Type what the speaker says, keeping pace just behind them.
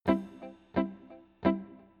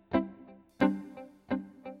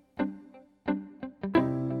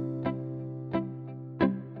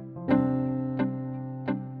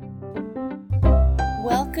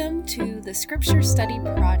Welcome to the Scripture Study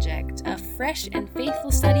Project, a fresh and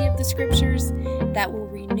faithful study of the Scriptures that will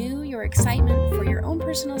renew your excitement for your own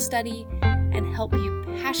personal study and help you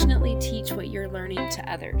passionately teach what you're learning to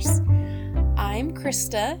others. I'm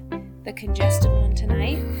Krista, the congested one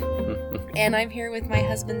tonight, and I'm here with my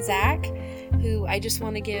husband Zach, who I just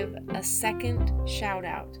want to give a second shout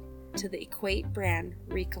out to the Equate brand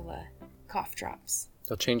Ricola cough drops.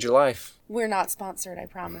 They'll change your life. We're not sponsored, I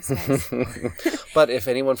promise, guys. But if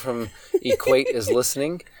anyone from Equate is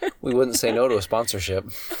listening, we wouldn't say no to a sponsorship.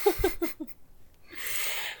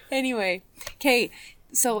 Anyway, okay,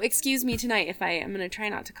 so excuse me tonight if I'm going to try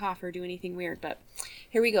not to cough or do anything weird, but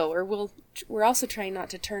here we go. Or we're also trying not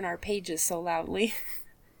to turn our pages so loudly.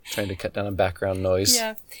 Trying to cut down on background noise.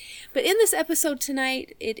 Yeah. But in this episode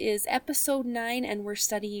tonight, it is episode 9, and we're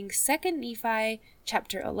studying 2 Nephi,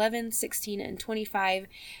 chapter 11, 16, and 25.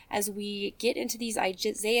 As we get into these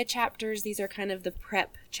Isaiah chapters, these are kind of the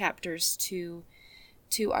prep chapters to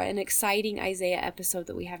an exciting Isaiah episode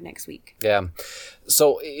that we have next week. Yeah.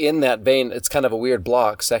 So in that vein, it's kind of a weird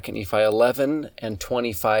block. 2 Nephi 11 and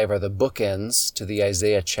 25 are the bookends to the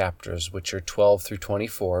Isaiah chapters, which are 12 through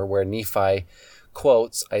 24, where Nephi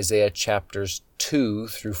quotes Isaiah chapters 2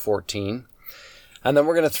 through 14. And then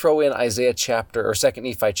we're going to throw in 2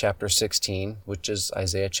 Nephi chapter 16, which is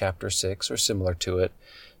Isaiah chapter 6 or similar to it,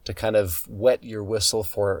 to kind of wet your whistle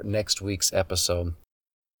for next week's episode.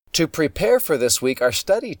 To prepare for this week, our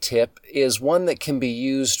study tip is one that can be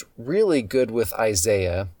used really good with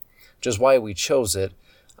Isaiah, which is why we chose it,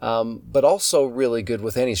 but also really good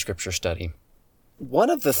with any scripture study. One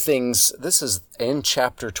of the things, this is in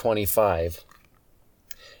chapter 25,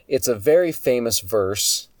 it's a very famous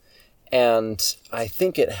verse, and I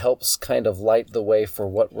think it helps kind of light the way for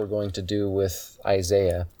what we're going to do with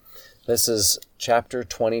Isaiah. This is chapter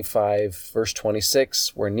 25, verse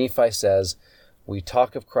 26, where Nephi says, "We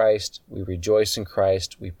talk of Christ, we rejoice in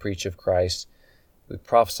Christ, we preach of Christ, we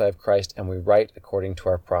prophesy of Christ, and we write according to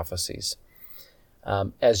our prophecies."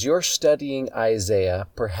 As you're studying Isaiah,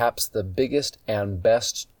 perhaps the biggest and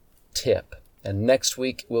best tip, and next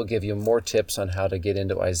week we'll give you more tips on how to get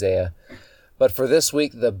into Isaiah, but for this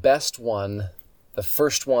week, the best one, the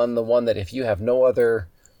first one, the one that if you have no other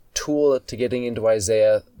tool to getting into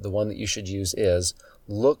Isaiah, the one that you should use is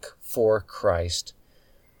look for Christ.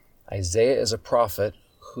 Isaiah is a prophet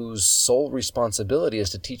whose sole responsibility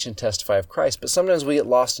is to teach and testify of Christ, but sometimes we get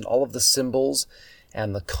lost in all of the symbols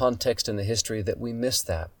and the context and the history that we miss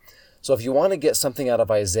that. So if you want to get something out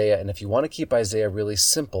of Isaiah, and if you want to keep Isaiah really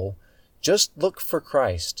simple, just look for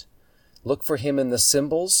Christ. Look for him in the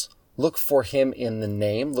symbols. Look for him in the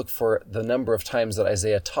name. Look for the number of times that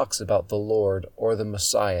Isaiah talks about the Lord or the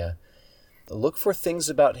Messiah. Look for things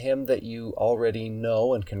about him that you already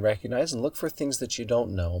know and can recognize, and look for things that you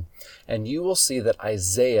don't know, and you will see that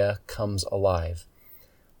Isaiah comes alive.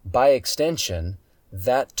 By extension,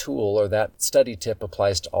 that tool or that study tip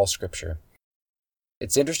applies to all Scripture.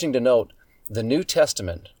 It's interesting to note, the New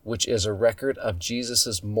Testament, which is a record of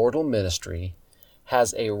Jesus' mortal ministry,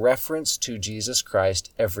 has a reference to Jesus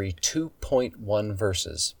Christ every 2.1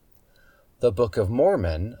 verses. The Book of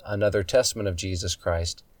Mormon, another testament of Jesus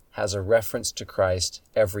Christ, has a reference to Christ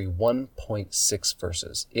every 1.6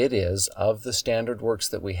 verses. It is, of the standard works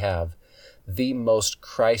that we have, the most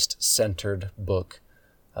Christ-centered book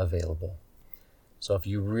available. So if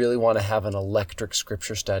you really want to have an electric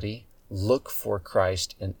scripture study, look for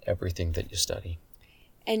Christ in everything that you study.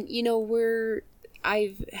 And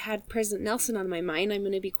I've had President Nelson on my mind. I'm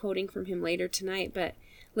going to be quoting from him later tonight, but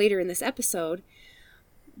later in this episode.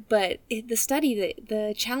 But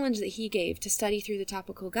the challenge that he gave to study through the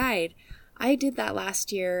topical guide, I did that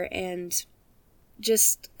last year, and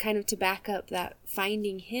just kind of to back up that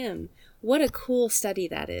finding him, what a cool study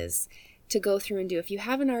that is to go through and do. If you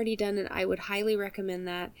haven't already done it, I would highly recommend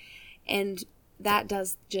that. And that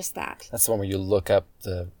does just that. That's the one where you look up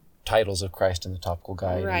the titles of Christ in the topical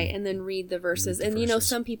guide. Right, and then read the verses.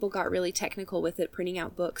 Some people got really technical with it, printing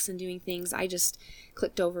out books and doing things. I just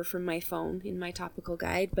clicked over from my phone in my topical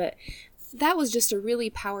guide, but that was just a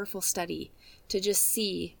really powerful study to just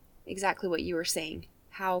see exactly what you were saying,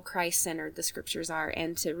 how Christ-centered the Scriptures are,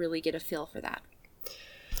 and to really get a feel for that.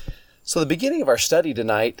 So the beginning of our study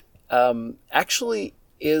tonight actually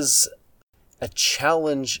is a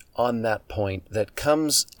challenge on that point that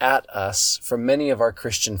comes at us from many of our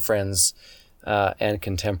Christian friends and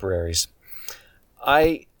contemporaries.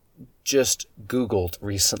 I just Googled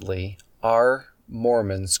recently, "Are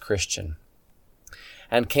Mormons Christian?"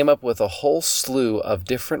 and came up with a whole slew of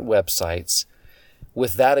different websites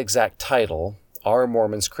with that exact title, "Are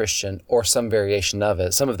Mormons Christian?" or some variation of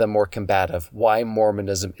it, some of them more combative, "Why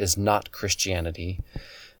Mormonism is not Christianity."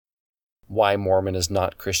 why Mormon is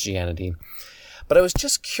not Christianity. But I was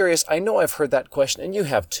just curious, I know I've heard that question, and you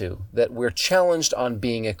have too, that we're challenged on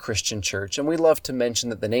being a Christian church. And we love to mention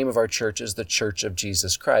that the name of our church is the Church of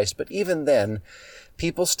Jesus Christ. But even then,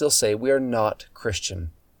 people still say we are not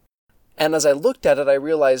Christian. And as I looked at it, I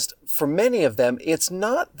realized for many of them, it's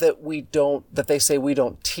not that they say we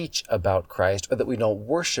don't teach about Christ or that we don't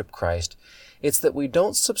worship Christ. It's that we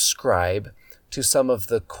don't subscribe to some of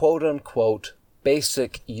the quote-unquote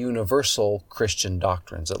basic universal Christian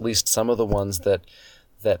doctrines, at least some of the ones that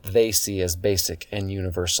they see as basic and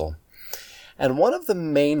universal. And one of the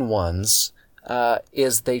main ones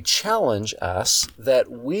is they challenge us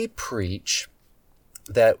that we preach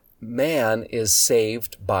that man is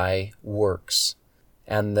saved by works,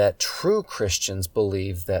 and that true Christians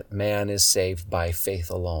believe that man is saved by faith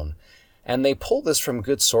alone. And they pull this from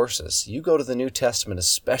good sources. You go to the New Testament,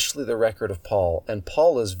 especially the record of Paul, and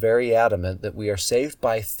Paul is very adamant that we are saved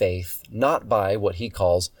by faith, not by what he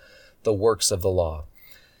calls the works of the law.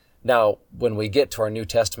 Now, when we get to our New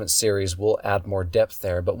Testament series, we'll add more depth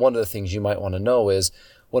there, but one of the things you might want to know is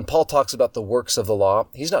when Paul talks about the works of the law,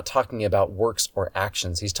 he's not talking about works or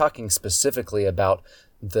actions. He's talking specifically about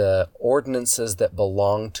the ordinances that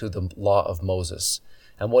belong to the law of Moses.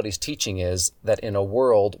 And what he's teaching is that in a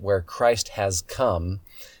world where Christ has come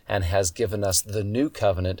and has given us the new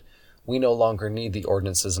covenant, we no longer need the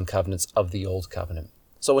ordinances and covenants of the old covenant.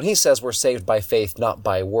 So when he says we're saved by faith, not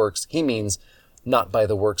by works, he means not by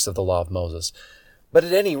the works of the law of Moses. But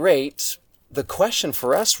at any rate, the question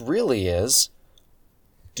for us really is,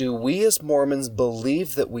 do we as Mormons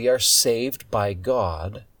believe that we are saved by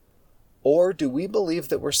God, or do we believe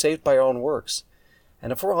that we're saved by our own works?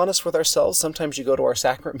 And if we're honest with ourselves, sometimes you go to our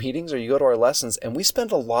sacrament meetings or you go to our lessons, and we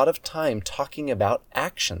spend a lot of time talking about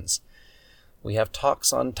actions. We have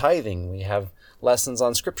talks on tithing, we have lessons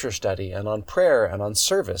on scripture study and on prayer and on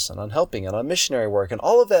service and on helping and on missionary work, and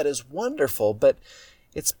all of that is wonderful, but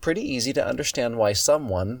it's pretty easy to understand why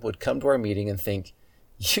someone would come to our meeting and think,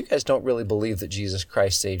 you guys don't really believe that Jesus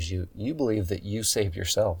Christ saves you. You believe that you saved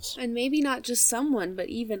yourselves. And maybe not just someone, but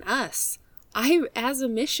even us. As a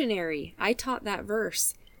missionary, I taught that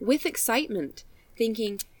verse with excitement,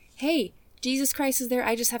 thinking, hey, Jesus Christ is there.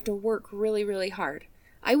 I just have to work really, really hard.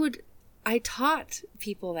 I taught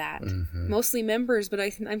people that, mostly members, but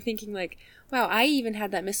I'm thinking like, wow, I even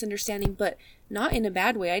had that misunderstanding, but not in a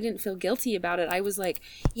bad way. I didn't feel guilty about it. I was like,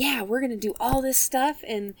 yeah, we're going to do all this stuff.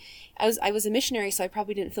 And I was a missionary, so I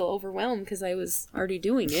probably didn't feel overwhelmed because I was already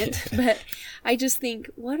doing it. But I just think,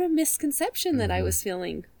 what a misconception that I was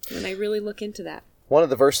feeling when I really look into that. One of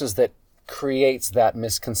the verses that creates that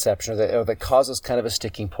misconception or that causes kind of a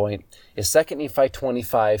sticking point is 2 Nephi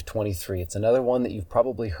 25:23. It's another one that you've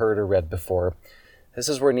probably heard or read before. This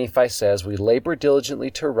is where Nephi says, we labor diligently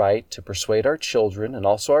to write, to persuade our children and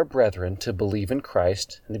also our brethren to believe in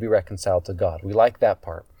Christ and to be reconciled to God. We like that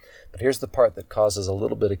part. But here's the part that causes a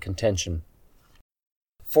little bit of contention.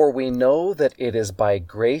 For we know that it is by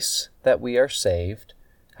grace that we are saved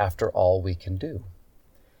after all we can do.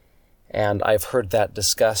 And I've heard that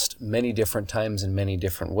discussed many different times in many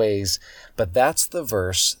different ways, but that's the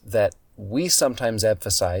verse that we sometimes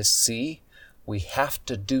emphasize. See, we have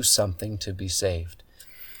to do something to be saved.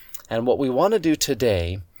 And what we want to do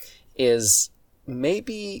today is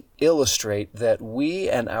maybe illustrate that we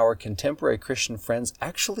and our contemporary Christian friends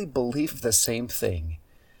actually believe the same thing,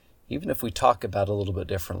 even if we talk about it a little bit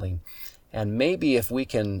differently. And maybe if we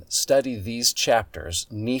can study these chapters,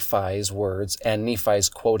 Nephi's words and Nephi's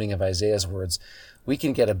quoting of Isaiah's words, we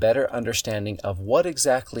can get a better understanding of what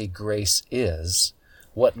exactly grace is,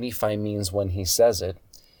 what Nephi means when he says it.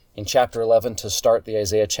 In chapter 11, to start the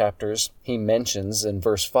Isaiah chapters, he mentions in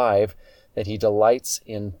verse 5 that he delights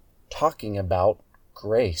in talking about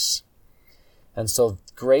grace. And so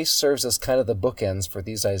grace serves as kind of the bookends for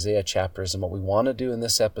these Isaiah chapters. And what we want to do in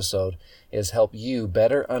this episode is help you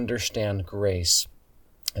better understand grace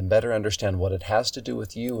and better understand what it has to do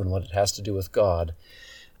with you and what it has to do with God,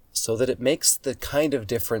 so that it makes the kind of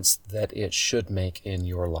difference that it should make in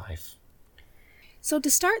your life. So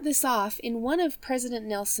to start this off, in one of President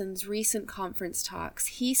Nelson's recent conference talks,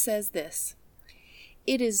 he says this: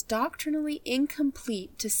 it is doctrinally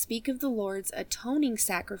incomplete to speak of the Lord's atoning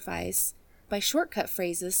sacrifice by shortcut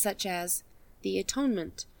phrases such as the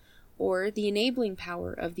atonement, or the enabling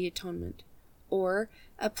power of the atonement, or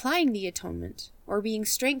applying the atonement, or being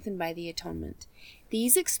strengthened by the atonement.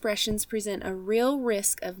 These expressions present a real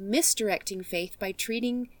risk of misdirecting faith by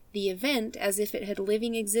treating the event as if it had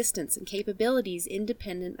living existence and capabilities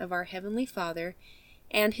independent of our Heavenly Father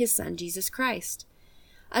and His Son, Jesus Christ.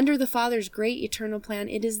 Under the Father's great eternal plan,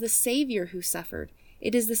 it is the Savior who suffered.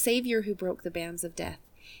 It is the Savior who broke the bands of death.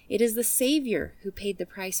 It is the Savior who paid the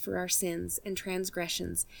price for our sins and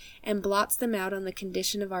transgressions and blots them out on the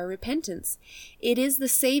condition of our repentance. It is the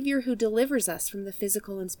Savior who delivers us from the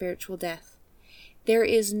physical and spiritual death. There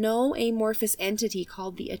is no amorphous entity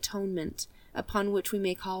called the atonement upon which we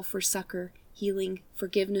may call for succor, healing,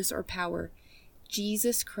 forgiveness, or power.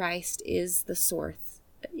 Jesus Christ is the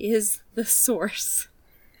source.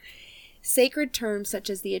 Sacred terms such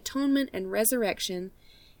as the atonement and resurrection,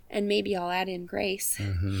 and maybe I'll add in grace,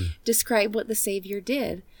 describe what the Savior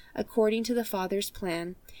did according to the Father's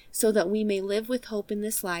plan, so that we may live with hope in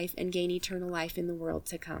this life and gain eternal life in the world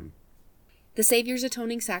to come. The Savior's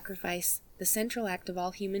atoning sacrifice, the central act of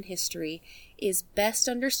all human history, is best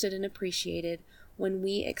understood and appreciated when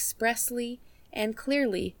we expressly and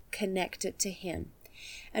clearly connect it to Him.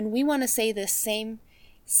 And we want to say this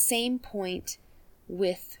same point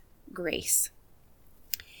with grace.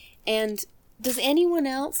 And does anyone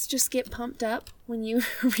else just get pumped up when you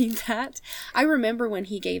read that? I remember when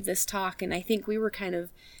he gave this talk, and I think we were kind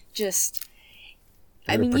of just...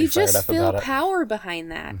 you just feel power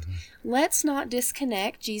behind that. Let's not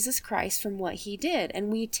disconnect Jesus Christ from what He did.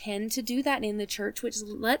 And we tend to do that in the church, which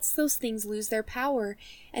lets those things lose their power.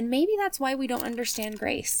 And maybe that's why we don't understand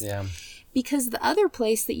grace. Yeah. Because the other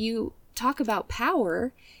place that you talk about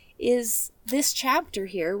power is this chapter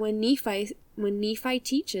here when Nephi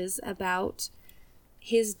teaches about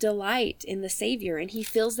his delight in the Savior. And he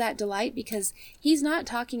feels that delight because he's not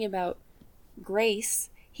talking about grace.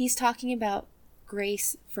 He's talking about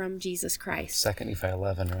grace from Jesus Christ. 2 Nephi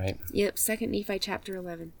 11, right? Yep, 2 Nephi chapter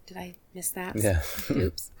 11. Did I miss that? Yeah.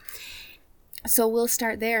 Oops. So we'll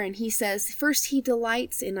start there. And he says, first he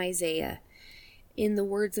delights in Isaiah, in the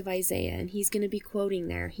words of Isaiah. And he's going to be quoting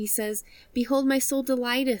there. He says, behold, my soul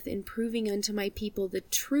delighteth in proving unto my people the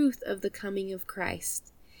truth of the coming of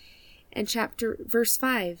Christ. And verse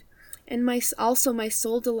 5, and also my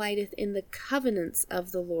soul delighteth in the covenants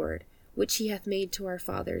of the Lord, which He hath made to our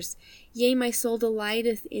fathers. Yea, my soul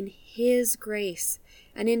delighteth in His grace,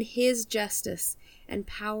 and in His justice, and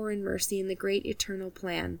power and mercy in the great eternal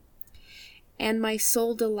plan. And my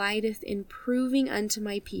soul delighteth in proving unto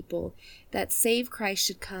my people that save Christ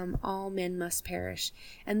should come, all men must perish.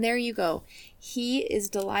 And there you go. He is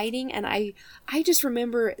delighting, and I just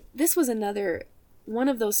remember, this was one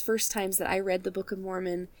of those first times that I read the Book of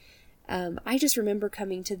Mormon. I just remember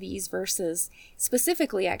coming to these verses.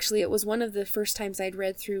 Specifically, actually, it was one of the first times I'd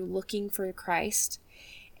read through Looking for Christ.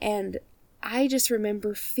 And I just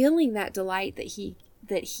remember feeling that delight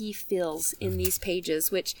that he feels in these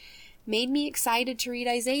pages, which made me excited to read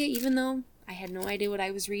Isaiah, even though I had no idea what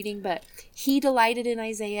I was reading. But he delighted in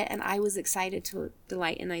Isaiah, and I was excited to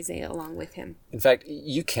delight in Isaiah along with him. In fact,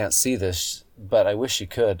 you can't see this, but I wish you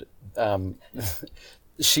could.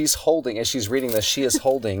 She's holding, as she's reading this, she is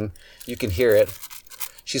holding, you can hear it,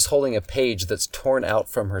 she's holding a page that's torn out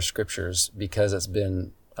from her scriptures because it's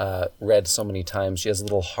been read so many times. She has a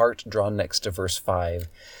little heart drawn next to verse 5.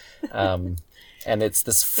 And it's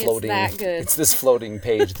this floating, it's this floating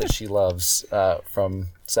page that she loves from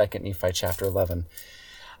 2 Nephi chapter 11.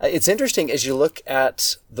 It's interesting as you look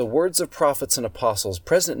at the words of prophets and apostles.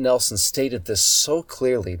 President Nelson stated this so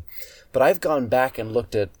clearly. But I've gone back and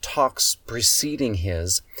looked at talks preceding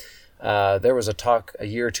his. There was a talk a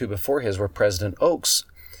year or two before his where President Oaks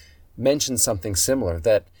mentioned something similar,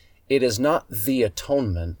 that it is not the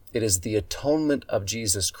atonement, it is the atonement of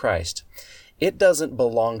Jesus Christ. It doesn't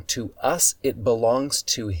belong to us, it belongs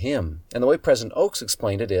to Him. And the way President Oaks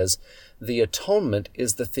explained it is, the atonement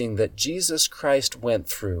is the thing that Jesus Christ went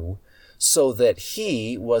through so that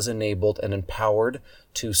He was enabled and empowered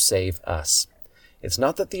to save us. It's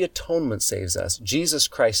not that the atonement saves us. Jesus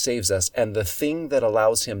Christ saves us, and the thing that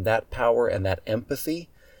allows Him that power and that empathy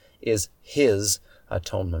is His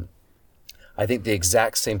atonement. I think the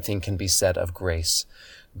exact same thing can be said of grace.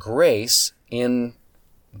 Grace, in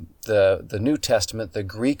the New Testament, the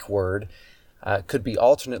Greek word, could be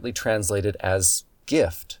alternately translated as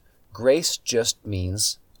gift. Grace just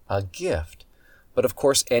means a gift. But of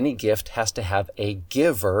course, any gift has to have a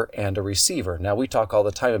giver and a receiver. Now, we talk all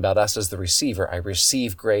the time about us as the receiver. I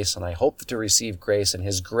receive grace, and I hope to receive grace, and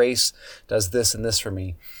His grace does this and this for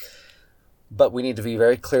me. But we need to be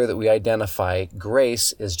very clear that we identify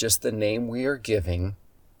grace is just the name we are giving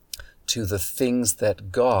to the things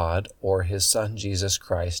that God or His Son, Jesus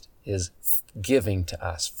Christ, is giving to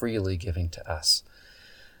us, freely giving to us.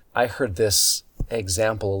 I heard this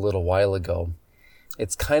example a little while ago.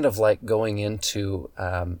 It's kind of like going into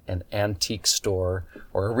an antique store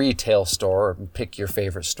or a retail store, or pick your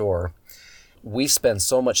favorite store. We spend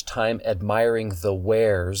so much time admiring the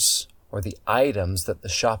wares or the items that the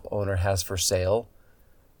shop owner has for sale,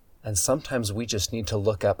 And sometimes we just need to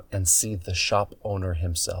look up and see the shop owner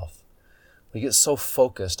himself. We get so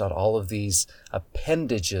focused on all of these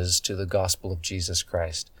appendages to the gospel of Jesus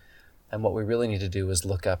Christ. And what we really need to do is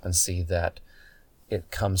look up and see that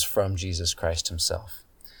it comes from Jesus Christ himself.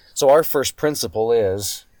 So our first principle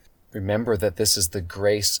is, remember that this is the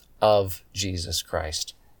grace of Jesus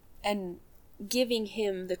Christ. And giving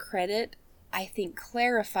him the credit, I think,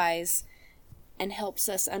 clarifies and helps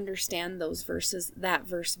us understand those verses, that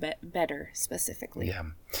verse better specifically.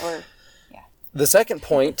 Yeah. The second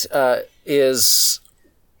point is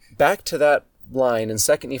back to that line in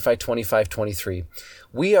 2 Nephi 25:23.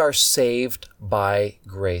 We are saved by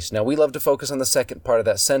grace. Now, we love to focus on the second part of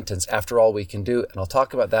that sentence, after all we can do, and I'll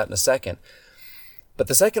talk about that in a second. But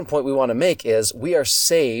the second point we want to make is we are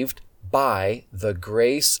saved by the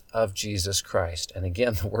grace of Jesus Christ. And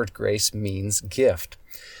again, the word grace means gift.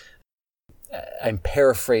 I'm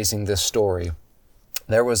paraphrasing this story.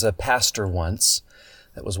 There was a pastor once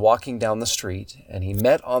that was walking down the street, and he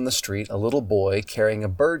met on the street a little boy carrying a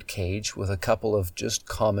bird cage with a couple of just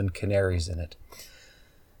common canaries in it.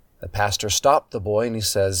 The pastor stopped the boy and he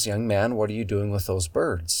says, "Young man, what are you doing with those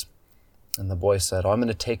birds?" And the boy said, "I'm going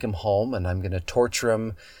to take him home and I'm going to torture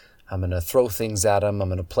him. I'm going to throw things at him. I'm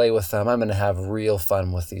going to play with them. I'm going to have real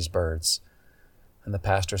fun with these birds." And the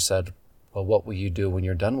pastor said, "Well, what will you do when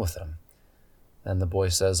you're done with them?" And the boy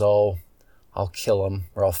says, "Oh, I'll kill them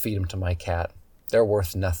or I'll feed them to my cat. They're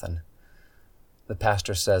worth nothing." The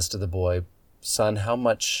pastor says to the boy, "Son, how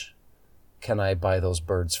much can I buy those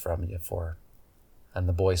birds from you for?" And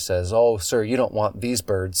the boy says, "Oh, sir, you don't want these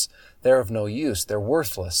birds. They're of no use. They're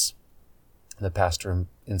worthless." And the pastor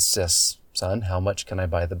insists, "Son, how much can I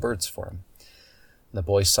buy the birds for him?" And the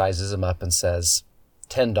boy sizes him up and says,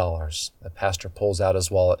 $10. The pastor pulls out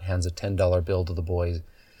his wallet, hands a $10 bill to the boy.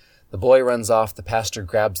 The boy runs off. The pastor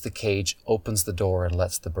grabs the cage, opens the door, and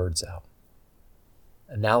lets the birds out.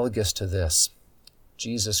 Analogous to this,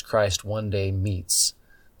 Jesus Christ one day meets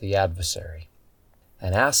the adversary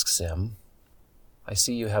and asks him, "I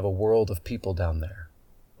see you have a world of people down there.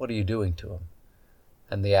 What are you doing to them?"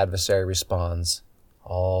 And the adversary responds,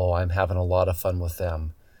 "Oh, I'm having a lot of fun with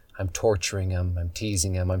them. I'm torturing them, I'm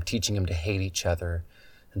teasing them, I'm teaching them to hate each other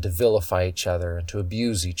and to vilify each other and to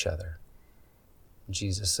abuse each other." And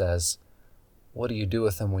Jesus says, "What do you do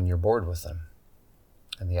with them when you're bored with them?"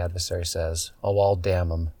 And the adversary says, "Oh, I'll damn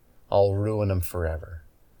them. I'll ruin them forever."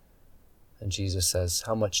 And Jesus says,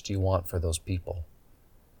 "How much do you want for those people?"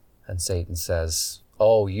 And Satan says,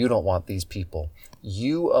 "Oh, you don't want these people.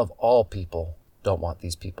 You of all people don't want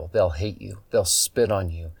these people. They'll hate you. They'll spit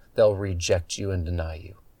on you. They'll reject you and deny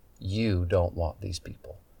you. You don't want these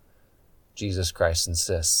people." Jesus Christ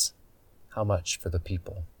insists, "How much for the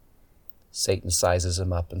people?" Satan sizes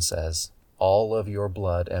him up and says, "All of your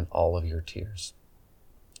blood and all of your tears."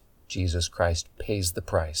 Jesus Christ pays the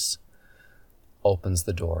price, opens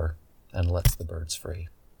the door, and lets the birds free.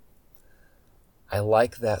 I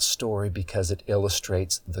like that story because it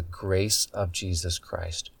illustrates the grace of Jesus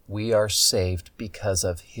Christ. We are saved because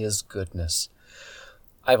of his goodness.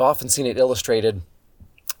 I've often seen it illustrated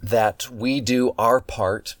that we do our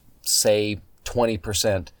part, say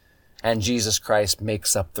 20%, and Jesus Christ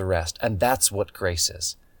makes up the rest. And that's what grace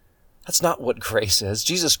is. That's not what grace is.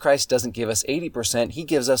 Jesus Christ doesn't give us 80%. He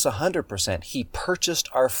gives us 100%. He purchased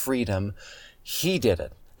our freedom. He did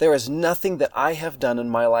it. There is nothing that I have done in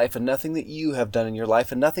my life and nothing that you have done in your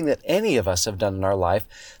life and nothing that any of us have done in our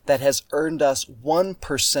life that has earned us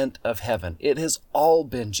 1% of heaven. It has all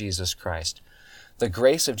been Jesus Christ. The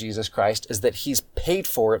grace of Jesus Christ is that he's paid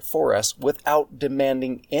for it for us without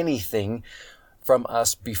demanding anything from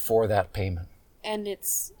us before that payment. And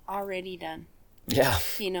it's already done. Yeah.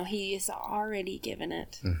 He has already given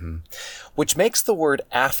it. Mm-hmm. Which makes the word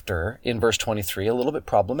after in verse 23 a little bit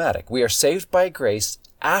problematic. We are saved by grace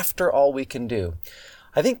after all we can do.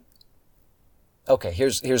 I think, okay,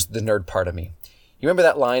 here's the nerd part of me. You remember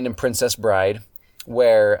that line in Princess Bride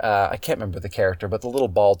where, I can't remember the character, but the little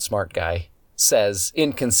bald smart guy says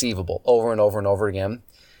inconceivable over and over and over again.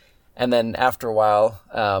 And then after a while,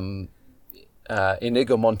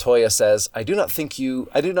 Inigo Montoya says, I do not think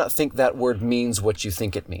that word means what you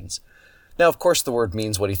think it means. Now, of course, the word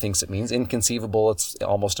means what he thinks it means. Inconceivable, it's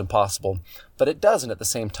almost impossible. But it doesn't at the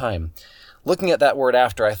same time. Looking at that word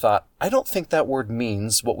after, I thought, I don't think that word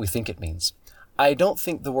means what we think it means. I don't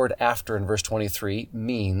think the word after in verse 23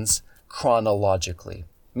 means chronologically.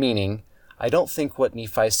 Meaning, I don't think what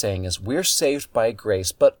Nephi is saying is we're saved by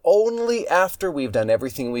grace, but only after we've done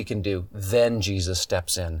everything we can do, then Jesus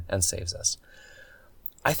steps in and saves us.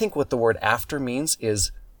 I think what the word after means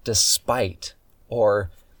is despite or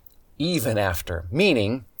even after,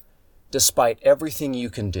 meaning despite everything you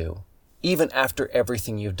can do, even after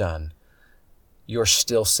everything you've done, you're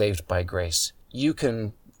still saved by grace. You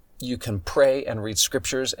can pray and read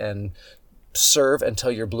scriptures and serve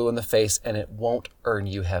until you're blue in the face, and it won't earn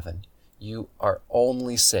you heaven. You are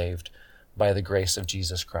only saved by the grace of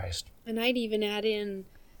Jesus Christ. And I'd even add in,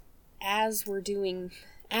 as we're doing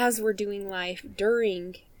life,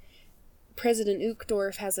 during, President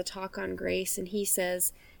Uchtdorf has a talk on grace, and he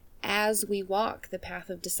says, as we walk the path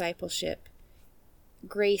of discipleship,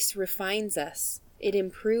 grace refines us, it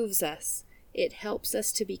improves us, it helps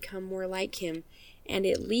us to become more like him, and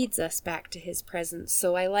it leads us back to his presence.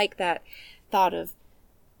 So I like that thought of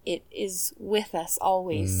it is with us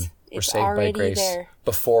always. We're saved already by grace there.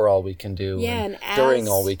 Before all we can do, and during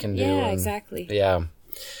all we can do. Yeah, exactly. Yeah.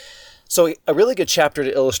 So a really good chapter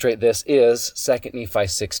to illustrate this is 2 Nephi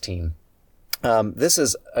 16. This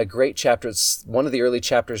is a great chapter. It's one of the early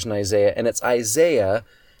chapters in Isaiah, and it's Isaiah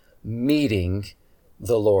meeting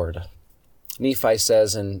the Lord. Nephi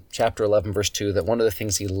says in chapter 11, verse 2, that one of the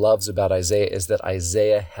things he loves about Isaiah is that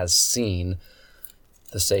Isaiah has seen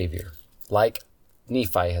the Savior, like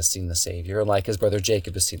Nephi has seen the Savior, and like his brother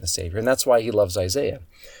Jacob has seen the Savior, and that's why he loves Isaiah.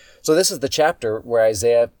 So this is the chapter where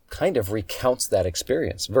Isaiah kind of recounts that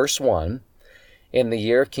experience. Verse 1, in the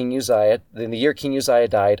year King Uzziah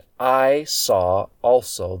died, I saw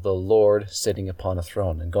also the Lord sitting upon a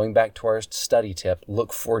throne. And going back to our study tip,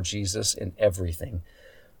 look for Jesus in everything.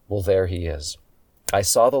 Well, there he is. I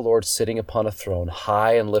saw the Lord sitting upon a throne,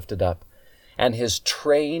 high and lifted up, and his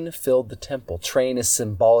train filled the temple. Train is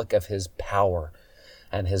symbolic of his power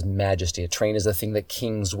and his majesty. A train is a thing that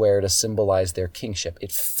kings wear to symbolize their kingship.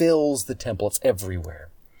 It fills the temple. It's everywhere.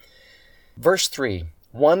 Verse 3,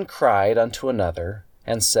 one cried unto another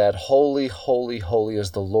and said, Holy, holy, holy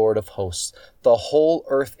is the Lord of hosts. The whole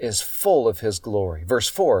earth is full of his glory. Verse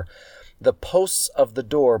 4, the posts of the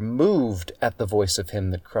door moved at the voice of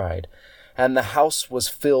him that cried, and the house was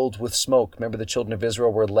filled with smoke. Remember, the children of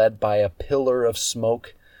Israel were led by a pillar of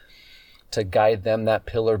smoke to guide them, that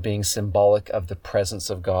pillar being symbolic of the presence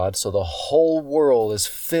of God. So the whole world is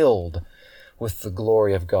filled with the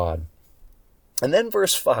glory of God. And then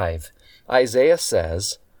verse 5, Isaiah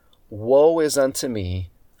says, Woe is unto me,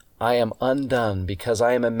 I am undone, because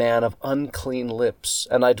I am a man of unclean lips,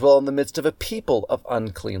 and I dwell in the midst of a people of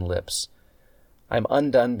unclean lips. I am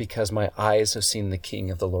undone because my eyes have seen the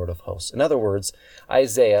King of the Lord of hosts. In other words,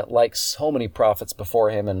 Isaiah, like so many prophets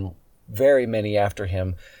before him and very many after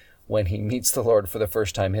him, when he meets the Lord for the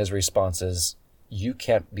first time, his response is, you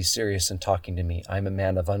can't be serious in talking to me. I'm a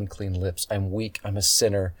man of unclean lips. I'm weak. I'm a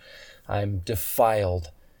sinner. I'm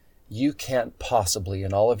defiled. You can't possibly,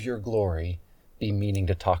 in all of your glory, be meaning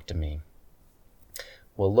to talk to me.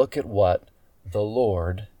 Well, look at what the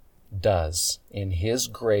Lord does in his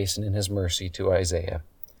grace and in his mercy to Isaiah.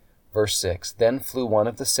 Verse 6, Then flew one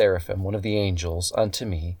of the seraphim, one of the angels, unto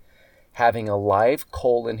me, having a live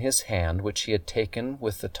coal in his hand, which he had taken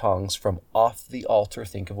with the tongs from off the altar.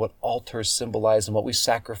 Think of what altars symbolize and what we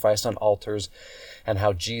sacrifice on altars, and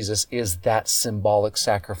how Jesus is that symbolic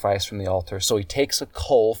sacrifice from the altar. So he takes a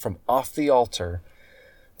coal from off the altar.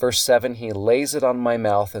 Verse 7, he lays it on my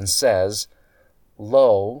mouth and says,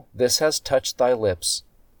 Lo, this has touched thy lips.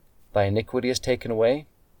 Thy iniquity is taken away,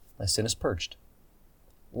 thy sin is purged.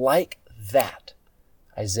 Like that,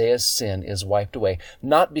 Isaiah's sin is wiped away,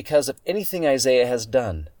 not because of anything Isaiah has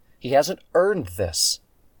done. He hasn't earned this.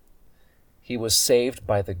 He was saved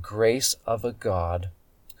by the grace of a God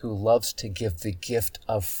who loves to give the gift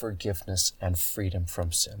of forgiveness and freedom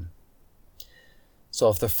from sin. So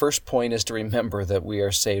if the first point is to remember that we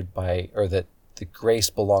are saved by, or that the grace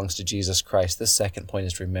belongs to Jesus Christ, the second point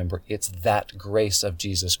is to remember it's that grace of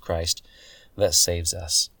Jesus Christ that saves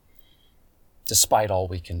us, despite all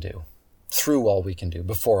we can do, through all we can do,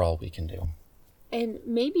 before all we can do. And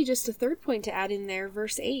maybe just a third point to add in there,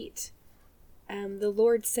 verse 8. The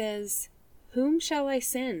Lord says, Whom shall I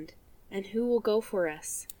send, and who will go for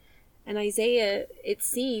us? And Isaiah, it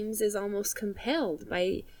seems, is almost compelled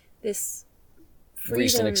by this freedom,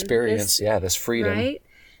 recent experience, this freedom. Right?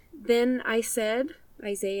 Then I said,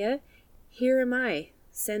 Isaiah, here am I,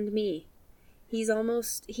 send me. He's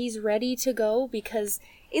ready to go, because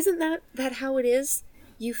isn't that how it is?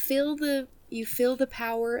 You feel the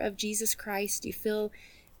power of Jesus Christ. You feel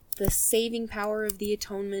the saving power of the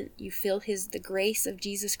atonement. You feel the grace of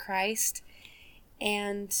Jesus Christ,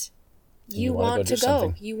 and you want to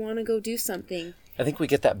go. You want to go do something. I think we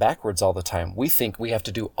get that backwards all the time. We think we have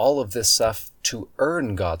to do all of this stuff to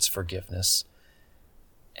earn God's forgiveness.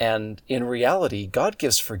 And in reality, God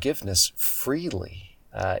gives forgiveness freely,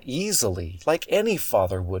 easily, like any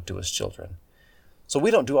father would to his children. So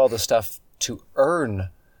we don't do all this stuff to earn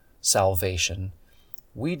salvation.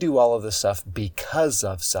 We do all of this stuff because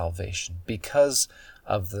of salvation, because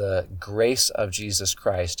of the grace of Jesus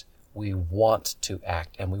Christ. We want to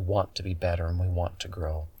act, and we want to be better, and we want to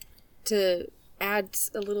grow. To add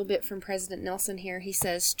a little bit from President Nelson here, he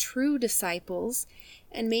says, true disciples,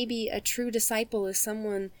 and maybe a true disciple is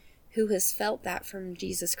someone who has felt that from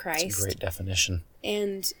Jesus Christ. That's a great definition.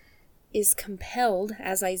 And is compelled,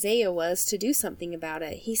 as Isaiah was, to do something about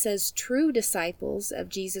it. He says, true disciples of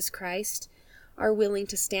Jesus Christ are willing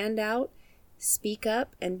to stand out, speak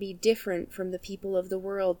up, and be different from the people of the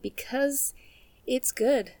world because it's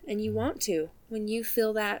good and you want to. When you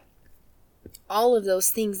feel that all of those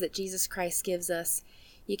things that Jesus Christ gives us,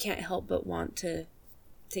 you can't help but want to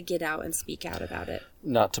get out and speak out about it.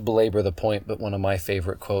 Not to belabor the point, but one of my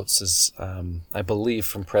favorite quotes is, I believe,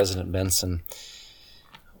 from President Benson,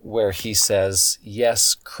 where he says,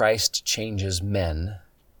 yes, Christ changes men,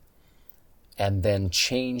 and then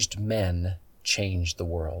changed men change the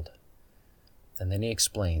world. And then he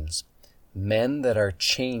explains, men that are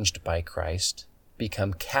changed by Christ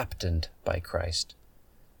become captained by Christ.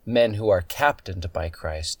 Men who are captained by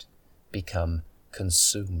Christ become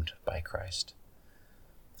consumed by Christ.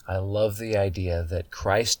 I love the idea that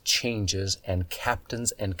Christ changes and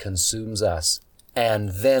captains and consumes us, and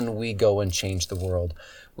then we go and change the world.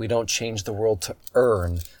 We don't change the world to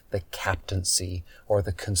earn the captaincy or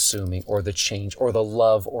the consuming or the change or the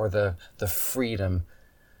love or the freedom.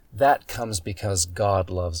 That comes because God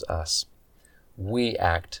loves us. We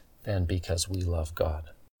act then because we love God.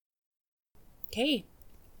 Okay,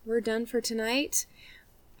 we're done for tonight.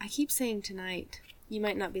 I keep saying tonight. You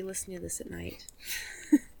might not be listening to this at night.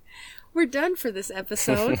 We're done for this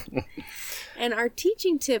episode. And our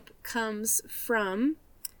teaching tip comes from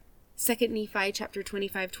 2 Nephi chapter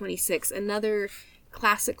 25-26, another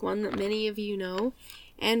classic one that many of you know.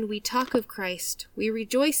 And we talk of Christ, we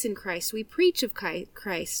rejoice in Christ, we preach of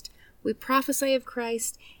Christ, we prophesy of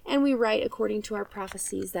Christ, and we write according to our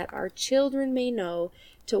prophecies, that our children may know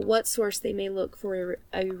to what source they may look for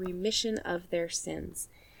a remission of their sins.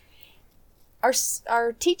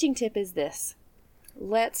 Our teaching tip is this: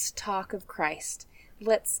 let's talk of Christ.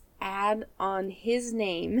 Let's add on his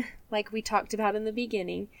name, like we talked about in the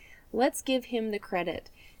beginning. Let's give him the credit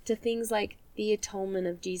to things like the atonement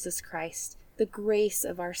of Jesus Christ, the grace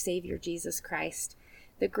of our Savior Jesus Christ,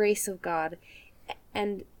 the grace of God.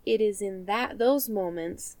 And it is in those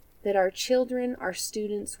moments that our children, our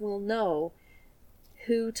students will know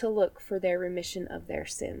who to look for their remission of their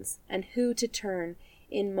sins and who to turn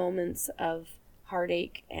in moments of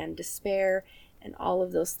heartache and despair and all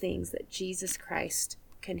of those things that Jesus Christ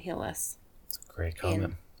can heal us. Great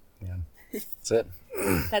comment. Yeah. That's it.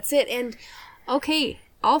 That's it. And okay,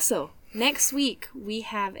 also, next week we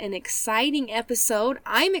have an exciting episode.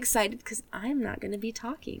 I'm excited because I'm not going to be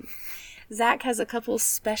talking. Zach has a couple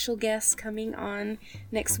special guests coming on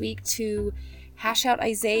next week to hash out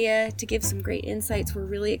Isaiah, to give some great insights. We're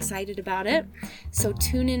really excited about it. So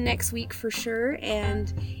tune in next week for sure.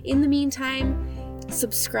 And in the meantime,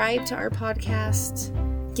 subscribe to our podcast.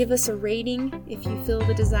 Give us a rating if you feel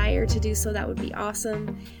the desire to do so. That would be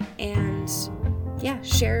awesome. And yeah,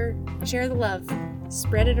 share the love.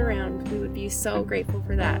 Spread it around. We would be so grateful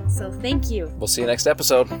for that. So thank you. We'll see you next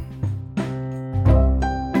episode.